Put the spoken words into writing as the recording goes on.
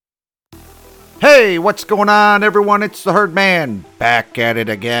Hey, what's going on, everyone? It's the Herdman, back at it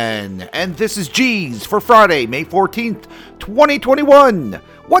again. And this is G's for Friday, May 14th, 2021.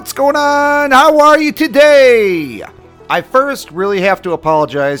 What's going on? How are you today? I first really have to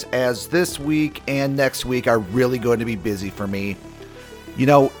apologize, as this week and next week are really going to be busy for me. You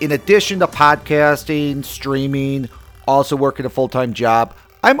know, in addition to podcasting, streaming, also working a full-time job,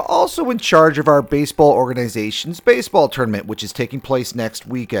 I'm also in charge of our baseball organization's baseball tournament, which is taking place next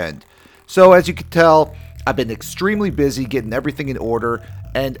weekend. So as you can tell, I've been extremely busy getting everything in order,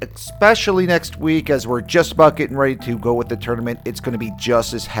 and especially next week as we're just about getting ready to go with the tournament, it's going to be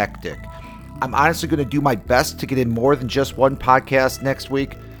just as hectic. I'm honestly going to do my best to get in more than just one podcast next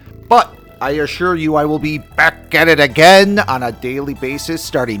week, but I assure you I will be back at it again on a daily basis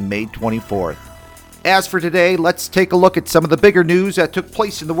starting May 24th. As for today, let's take a look at some of the bigger news that took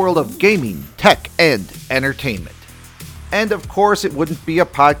place in the world of gaming, tech, and entertainment. And of course, it wouldn't be a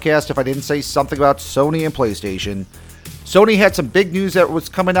podcast if I didn't say something about Sony and PlayStation. Sony had some big news that was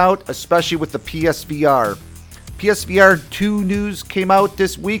coming out, especially with the PSVR. PSVR 2 news came out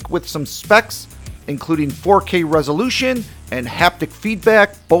this week with some specs, including 4K resolution and haptic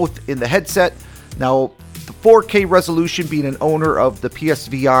feedback, both in the headset. Now, the 4K resolution, being an owner of the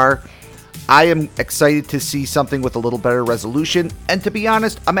PSVR, I am excited to see something with a little better resolution, and to be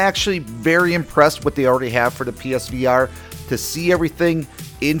honest, I'm actually very impressed with what they already have for the PSVR. To see everything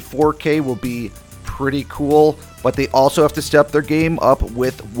in 4K will be pretty cool, but they also have to step their game up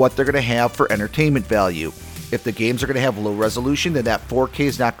with what they're going to have for entertainment value. If the games are going to have low resolution, then that 4K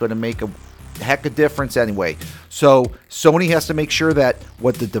is not going to make a heck of a difference anyway. So Sony has to make sure that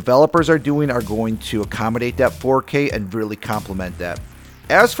what the developers are doing are going to accommodate that 4K and really complement that.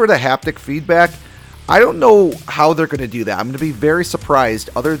 As for the haptic feedback, I don't know how they're going to do that. I'm going to be very surprised.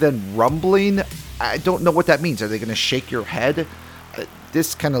 Other than rumbling, I don't know what that means. Are they going to shake your head?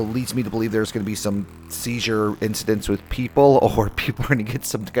 This kind of leads me to believe there's going to be some seizure incidents with people, or people are going to get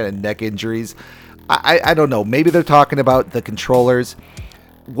some kind of neck injuries. I don't know. Maybe they're talking about the controllers.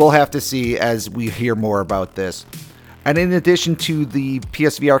 We'll have to see as we hear more about this. And in addition to the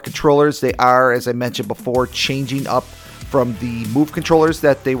PSVR controllers, they are, as I mentioned before, changing up from the Move controllers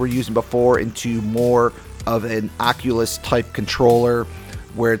that they were using before into more of an Oculus type controller,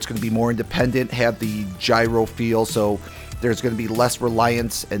 where it's going to be more independent, have the gyro feel, so there's going to be less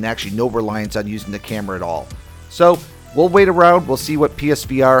reliance, and actually no reliance on using the camera at all. So we'll wait around. We'll see what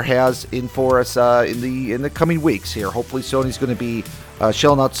PSVR has in for us in the coming weeks here. Hopefully Sony's going to be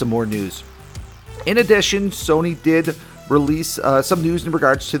shelling out some more news. In addition, Sony did release some news in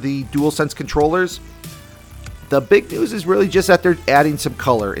regards to the DualSense controllers. The big news is really just that they're adding some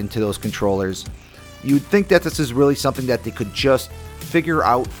color into those controllers. You'd think that this is really something that they could just figure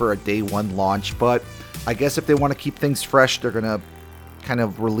out for a day one launch, but I guess if they want to keep things fresh, they're going to kind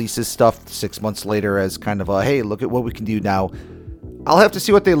of release this stuff 6 months later as kind of a, hey, look at what we can do now. I'll have to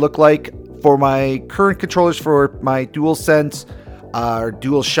see what they look like. For my current controllers for my DualSense, or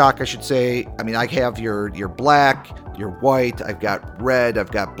DualShock, I should say, I mean, I have your black, your white, I've got red,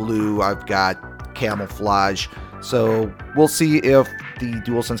 I've got blue, I've got camouflage. So we'll see if the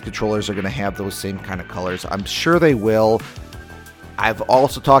DualSense controllers are going to have those same kind of colors. I'm sure they will. I've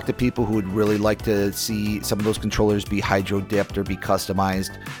also talked to people who would really like to see some of those controllers be hydro dipped or be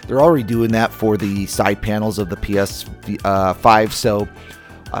customized. They're already doing that for the side panels of the PS5, so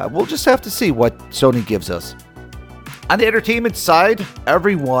we'll just have to see what Sony gives us. On the entertainment side,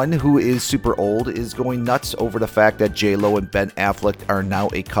 everyone who is super old is going nuts over the fact that J-Lo and Ben Affleck are now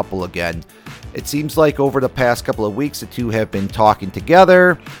a couple again. It seems like over the past couple of weeks, the two have been talking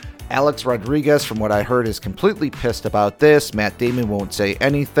together. Alex Rodriguez, from what I heard, is completely pissed about this. Matt Damon won't say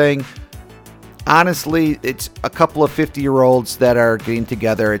anything. Honestly, it's a couple of 50-year-olds that are getting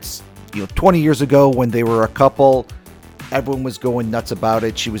together. It's 20 years ago when they were a couple, everyone was going nuts about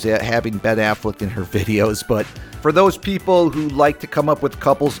it. She was having Ben Affleck in her videos, but for those people who like to come up with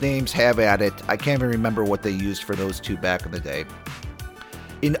couples names, have at it. I can't even remember what they used for those two back in the day.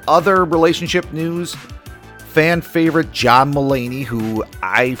 In other relationship news, fan favorite John Mulaney, who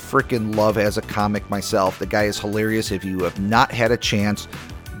I freaking love as a comic myself. The guy is hilarious. If you have not had a chance,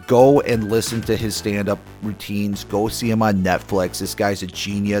 go and listen to his stand-up routines. Go see him on Netflix. This guy's a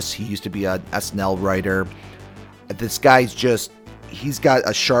genius. He used to be an SNL writer. This guy's he's got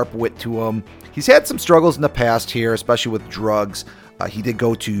a sharp wit to him. He's had some struggles in the past here, especially with drugs. He did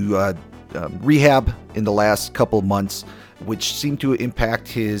go to rehab in the last couple of months, which seemed to impact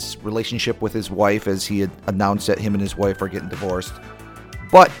his relationship with his wife, as he had announced that him and his wife are getting divorced.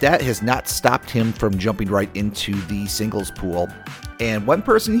 But that has not stopped him from jumping right into the singles pool. And one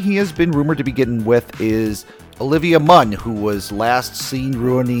person he has been rumored to be getting with is Olivia Munn, who was last seen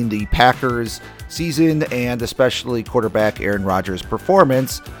ruining the Packers season and especially quarterback Aaron Rodgers'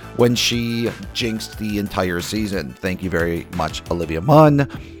 performance when she jinxed the entire season. Thank you very much, Olivia Munn.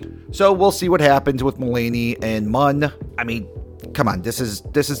 So we'll see what happens with Mulaney and Munn. I mean, come on, this is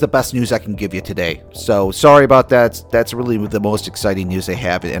the best news I can give you today. So sorry about that. That's really the most exciting news I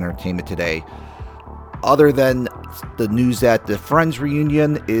have in entertainment today. Other than the news that the Friends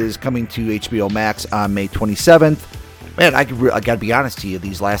reunion is coming to HBO Max on May 27th. Man, I gotta be honest to you,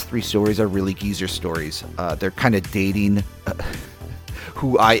 these last three stories are really geezer stories. They're kind of dating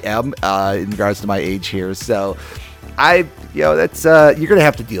who I am in regards to my age here. So that's you're gonna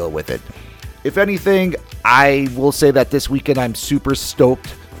have to deal with it. If anything, I will say that this weekend I'm super stoked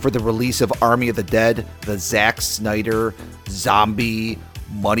for the release of Army of the Dead, the Zack Snyder zombie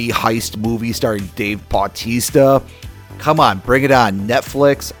money heist movie starring Dave Bautista. Come on, bring it on,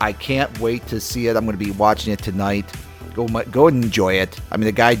 Netflix. I can't wait to see it. I'm going to be watching it tonight. Go and enjoy it. I mean,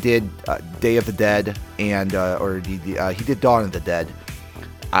 the guy did Day of the Dead and he did Dawn of the Dead,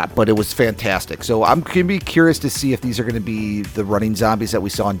 but it was fantastic. So I'm going to be curious to see if these are going to be the running zombies that we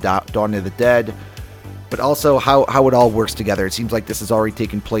saw in Dawn of the Dead, but also how it all works together. It seems like this is already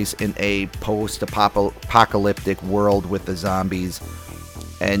taking place in a post-apocalyptic world with the zombies.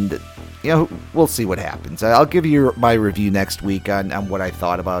 And, we'll see what happens. I'll give you my review next week on what I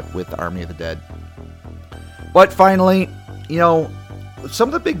thought about with Army of the Dead. But finally, some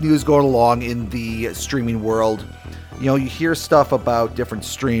of the big news going along in the streaming world, you hear stuff about different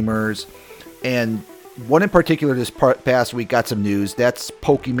streamers. And one in particular this past week got some news. That's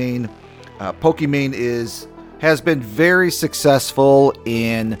Pokimane. Pokimane has been very successful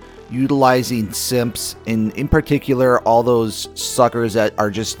in utilizing simps, in particular all those suckers that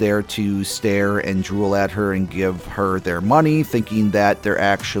are just there to stare and drool at her and give her their money, thinking that they're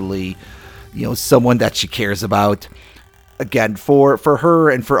actually, someone that she cares about. Again, for her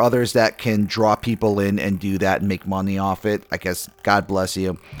and for others that can draw people in and do that and make money off it, I guess God bless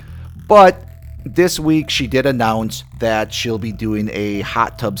you. But this week she did announce that she'll be doing a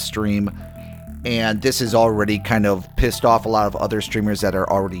hot tub stream. And this has already kind of pissed off a lot of other streamers that are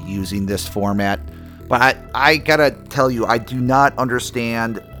already using this format. But I gotta tell you, I do not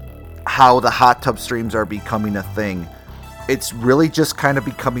understand how the hot tub streams are becoming a thing. It's really just kind of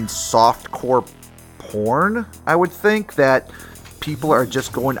becoming softcore porn, I would think, that people are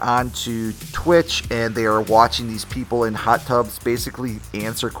just going on to Twitch and they are watching these people in hot tubs basically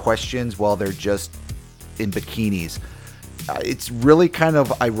answer questions while they're just in bikinis. It's really kind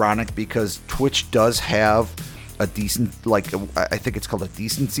of ironic because Twitch does have a decent, I think it's called a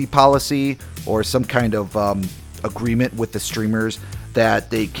decency policy or some kind of agreement with the streamers that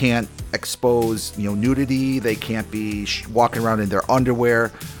they can't expose, nudity. They can't be walking around in their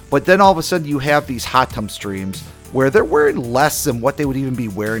underwear. But then all of a sudden you have these hot tub streams where they're wearing less than what they would even be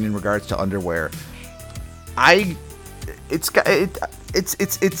wearing in regards to underwear.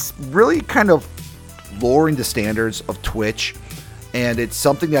 It's really kind of lowering the standards of Twitch, and it's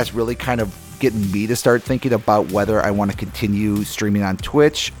something that's really kind of getting me to start thinking about whether I want to continue streaming on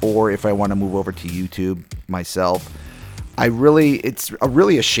Twitch or if I want to move over to YouTube myself. It's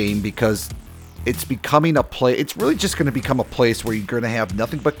really a shame because it's becoming it's really just going to become a place where you're going to have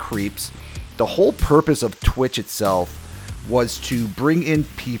nothing but creeps. The whole purpose of Twitch itself was to bring in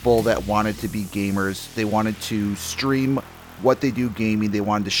people that wanted to be gamers. They wanted to stream what they do gaming. They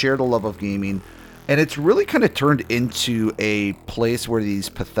wanted to share the love of gaming. And it's really kind of turned into a place where these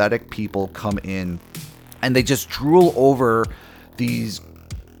pathetic people come in and they just drool over these.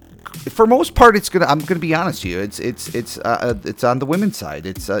 For most part, I'm gonna be honest with you. It's on the women's side.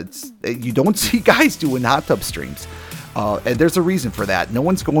 You don't see guys doing hot tub streams, and there's a reason for that. No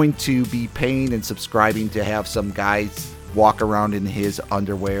one's going to be paying and subscribing to have some guys walk around in his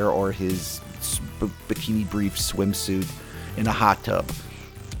underwear or his bikini brief swimsuit in a hot tub.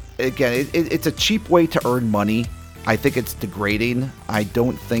 Again, it's a cheap way to earn money. I think it's degrading. I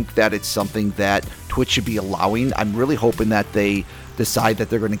don't think that it's something that Twitch should be allowing. I'm really hoping that they decide that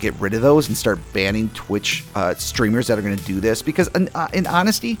they're going to get rid of those and start banning Twitch streamers that are going to do this. Because in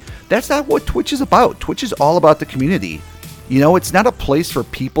honesty, that's not what Twitch is about. Twitch is all about the community. It's not a place for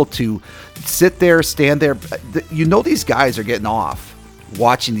people to sit there, stand there. These guys are getting off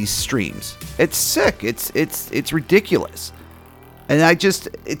watching these streams. It's sick. It's ridiculous. And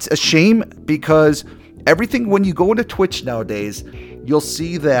it's a shame because everything, when you go into Twitch nowadays, you'll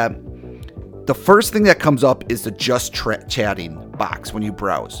see that the first thing that comes up is the just chatting box when you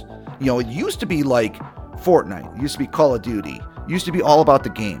browse. It used to be like Fortnite. It used to be Call of Duty. used to be all about the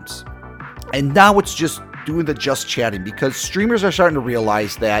games. And now it's just doing the just chatting, because streamers are starting to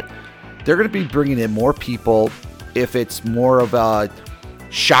realize that they're going to be bringing in more people if it's more of a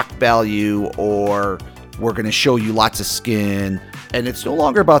shock value, or we're going to show you lots of skin, and it's no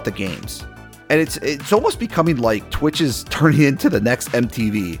longer about the games. And it's almost becoming like Twitch is turning into the next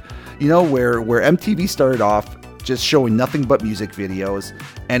MTV, where MTV started off just showing nothing but music videos,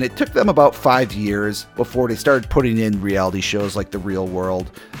 and it took them about 5 years before they started putting in reality shows like The Real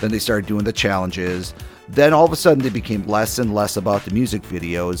World. Then they started doing the challenges. Then all of a sudden they became less and less about the music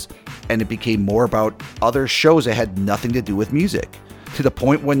videos, and it became more about other shows that had nothing to do with music, to the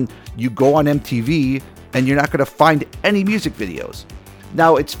point when you go on MTV and you're not going to find any music videos.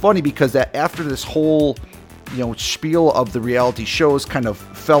 Now, it's funny because that after this whole, spiel of the reality shows kind of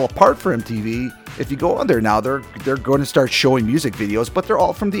fell apart for MTV, if you go on there now, they're going to start showing music videos, but they're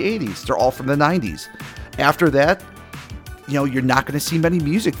all from the 80s. They're all from the 90s. After that, you're not going to see many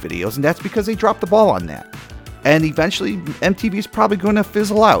music videos, and that's because they dropped the ball on that. And eventually, MTV is probably going to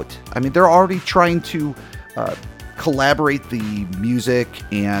fizzle out. I mean, they're already trying to collaborate the music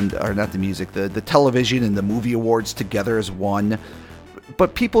the television and the movie awards together as one.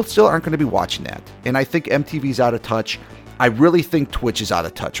 But people still aren't going to be watching that. And I think MTV's out of touch. I really think Twitch is out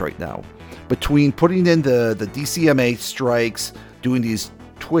of touch right now. Between putting in the DCMA strikes, doing these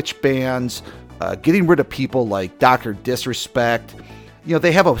Twitch bans, getting rid of people like Dr. Disrespect,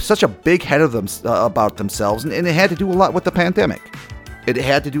 they have such a big head of them about themselves, and it had to do a lot with the pandemic. It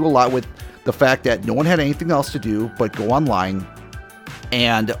had to do a lot with the fact that no one had anything else to do but go online.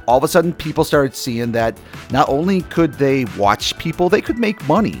 And all of a sudden, people started seeing that not only could they watch people, they could make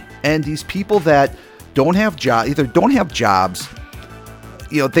money. And these people that don't have jobs,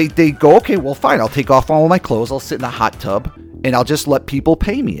 they go, okay, well, fine, I'll take off all of my clothes, I'll sit in a hot tub, and I'll just let people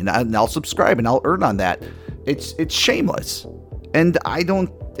pay me, and I'll subscribe, and I'll earn on that. It's shameless. And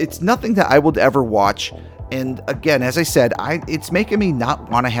it's nothing that I would ever watch. And again, as I said, it's making me not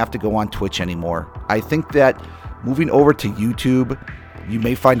want to have to go on Twitch anymore. I think that moving over to YouTube, you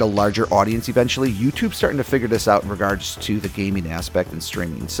may find a larger audience eventually. YouTube's starting to figure this out in regards to the gaming aspect and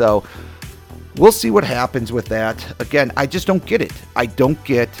streaming. So we'll see what happens with that. Again, I just don't get it. I don't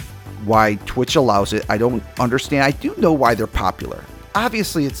get why Twitch allows it. I don't understand. I do know why they're popular.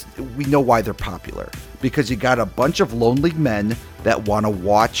 Obviously, we know why they're popular. Because you got a bunch of lonely men that want to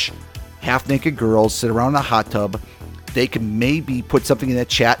watch half-naked girls sit around in a hot tub. They can maybe put something in the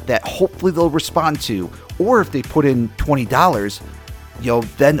chat that hopefully they'll respond to. Or if they put in $20,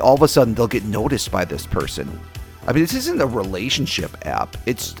 then all of a sudden they'll get noticed by this person. I mean, this isn't a relationship app.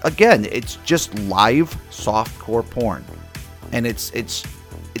 It's just live softcore porn. And it's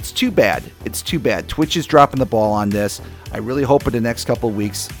too bad. It's too bad. Twitch is dropping the ball on this. I really hope in the next couple of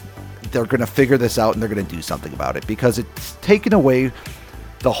weeks they're going to figure this out and they're going to do something about it, because it's taken away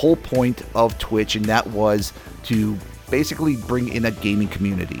the whole point of Twitch, and that was to basically bring in a gaming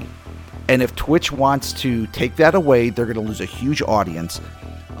community. And if Twitch wants to take that away, they're going to lose a huge audience.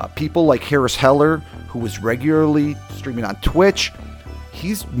 People like Harris Heller, who was regularly streaming on Twitch,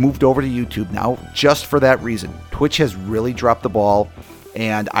 he's moved over to YouTube now just for that reason. Twitch has really dropped the ball,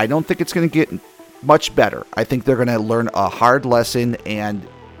 and I don't think it's going to get much better. I think they're going to learn a hard lesson, and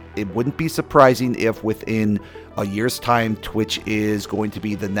it wouldn't be surprising if within a year's time, Twitch is going to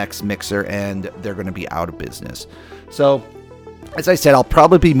be the next Mixer and they're going to be out of business. So, as I said, I'll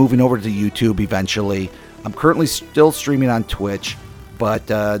probably be moving over to YouTube eventually. I'm currently still streaming on Twitch, but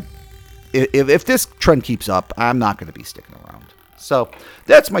if this trend keeps up, I'm not going to be sticking around. So,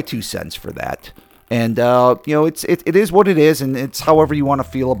 that's my 2 cents for that. And, it is what it is, and it's however you want to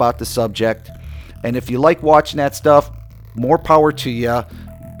feel about the subject. And if you like watching that stuff, more power to you.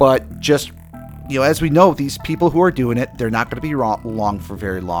 But just, as we know, these people who are doing it, they're not going to be long for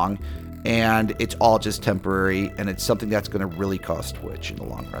very long. And it's all just temporary. And it's something that's going to really cost Twitch in the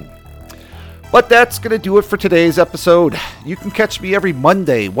long run. But that's going to do it for today's episode. You can catch me every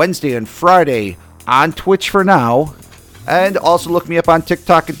Monday, Wednesday, and Friday on Twitch for now. And also look me up on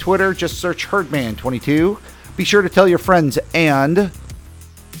TikTok and Twitter. Just search Herdman22. Be sure to tell your friends and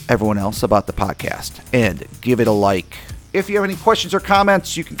everyone else about the podcast. And give it a like. If you have any questions or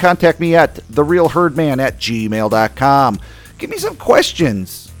comments, you can contact me at therealherdman@gmail.com. Give me some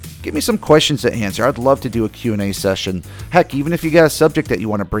questions. Give me some questions to answer. I'd love to do a Q&A session. Heck, even if you got a subject that you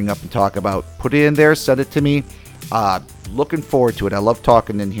want to bring up and talk about, put it in there, send it to me. Looking forward to it. I love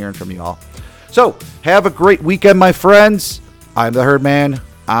talking and hearing from you all. So, have a great weekend, my friends. I'm the Herdman.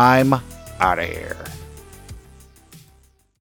 I'm out of here.